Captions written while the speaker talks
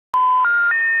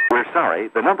Sorry,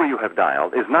 the number you have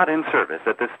dialed is not in service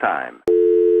at this time.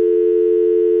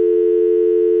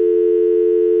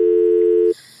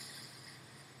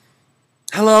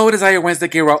 Hello, it is I, your Wednesday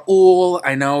gay Raul.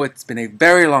 I know it's been a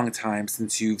very long time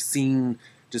since you've seen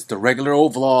just a regular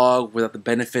old vlog without the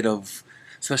benefit of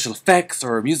special effects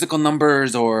or musical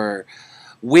numbers or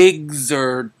wigs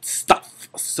or stuff.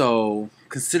 So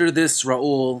consider this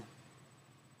Raul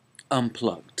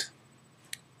Unplugged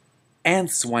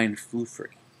and Swine flu-free.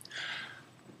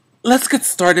 Let's get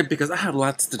started because I have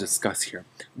lots to discuss here.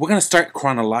 We're going to start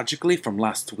chronologically from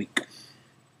last week.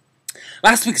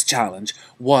 Last week's challenge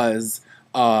was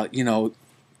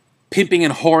pimping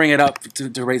and whoring it up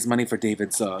to raise money for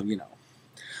David's,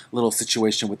 little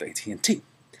situation with AT&T.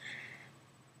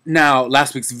 Now,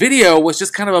 last week's video was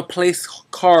just kind of a place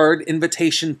card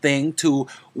invitation thing to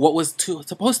what was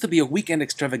supposed to be a weekend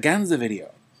extravaganza video,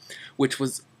 which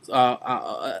was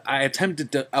I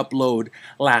attempted to upload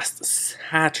last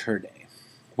Saturday.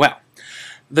 Well,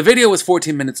 the video was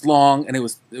 14 minutes long, and it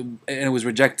was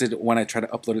rejected when I tried to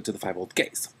upload it to the 5 Old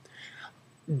Gays.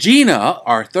 Gina,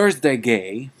 our Thursday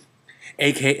gay,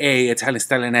 aka Italian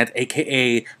Stalionette,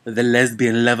 aka the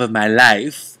lesbian love of my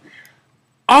life,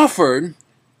 offered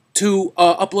to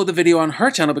upload the video on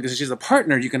her channel because she's a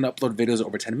partner. You can upload videos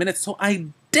over 10 minutes. So I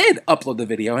did upload the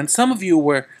video, and some of you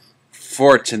were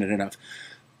fortunate enough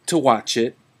to watch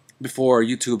it before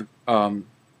YouTube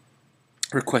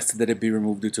requested that it be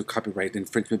removed due to copyright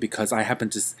infringement because I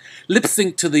happened to lip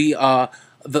sync to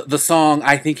the song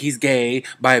I Think He's Gay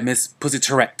by Miss Pussy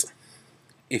Tourette.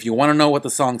 If you want to know what the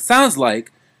song sounds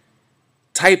like,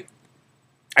 type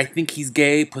I Think He's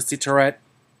Gay Pussy Tourette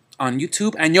on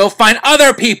YouTube and you'll find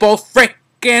other people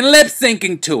freaking lip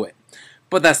syncing to it.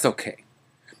 But that's okay.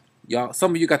 Y'all,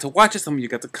 some of you got to watch it, some of you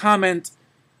got to comment.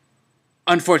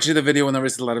 Unfortunately, the video will never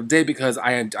see a lot of day because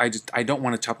I don't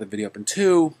want to chop the video up in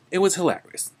two. It was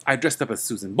hilarious. I dressed up as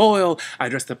Susan Boyle. I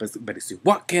dressed up as Betty Sue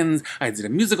Watkins. I did a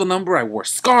musical number. I wore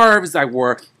scarves. I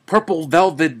wore purple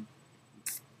velvet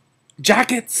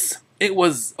jackets. It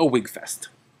was a wig fest.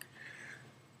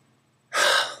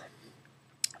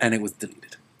 And it was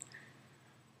deleted.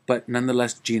 But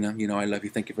nonetheless, Gina, I love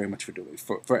you. Thank you very much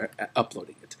for for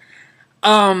uploading it.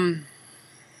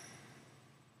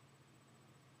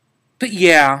 But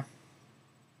yeah,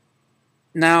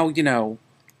 now,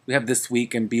 we have this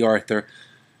week and B. Arthur,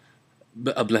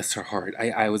 bless her heart.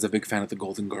 I was a big fan of the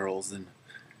Golden Girls, and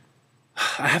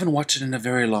I haven't watched it in a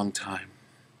very long time.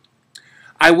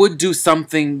 I would do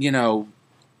something,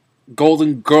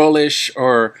 Golden Girlish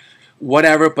or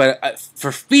whatever, but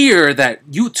for fear that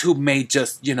YouTube may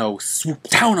just, swoop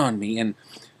down on me and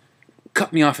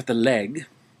cut me off at the leg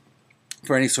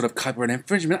for any sort of copyright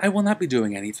infringement, I will not be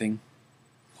doing anything.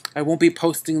 I won't be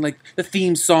posting like the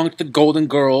theme song to the Golden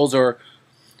Girls or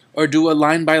do a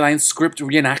line-by-line script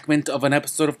reenactment of an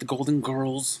episode of the Golden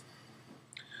Girls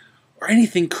or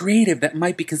anything creative that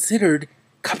might be considered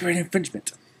copyright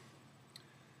infringement.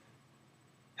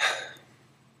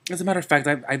 As a matter of fact,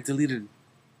 I've deleted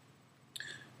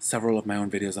several of my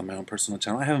own videos on my own personal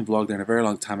channel. I haven't vlogged there in a very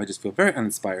long time. I just feel very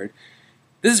uninspired.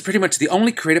 This is pretty much the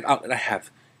only creative outlet I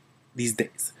have these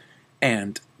days.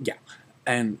 And yeah,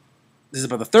 and this is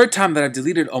about the third time that I've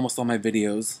deleted almost all my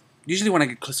videos. Usually when I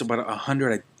get close to about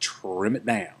 100, I trim it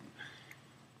down.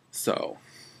 So,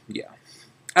 yeah.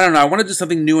 I don't know. I want to do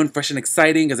something new and fresh and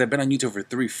exciting because I've been on YouTube for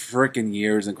 3 freaking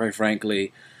years. And quite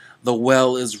frankly, the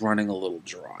well is running a little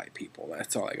dry, people.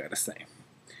 That's all I got to say.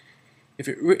 If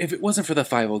it wasn't for the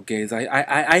 5 Old Gays,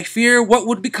 I fear what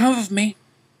would become of me.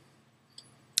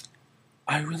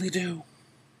 I really do.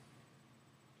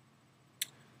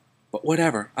 But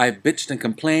whatever. I bitched and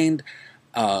complained.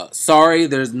 Sorry,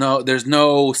 there's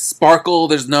no sparkle,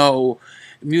 there's no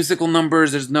musical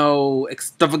numbers, there's no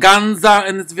extravaganza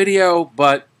in this video,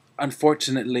 but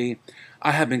unfortunately,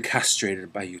 I have been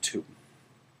castrated by YouTube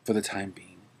for the time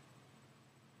being.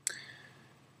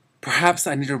 Perhaps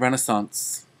I need a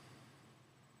renaissance.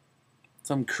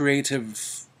 Some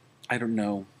creative, I don't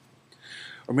know.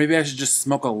 Or maybe I should just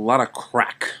smoke a lot of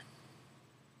crack.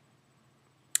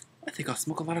 I think I'll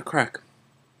smoke a lot of crack.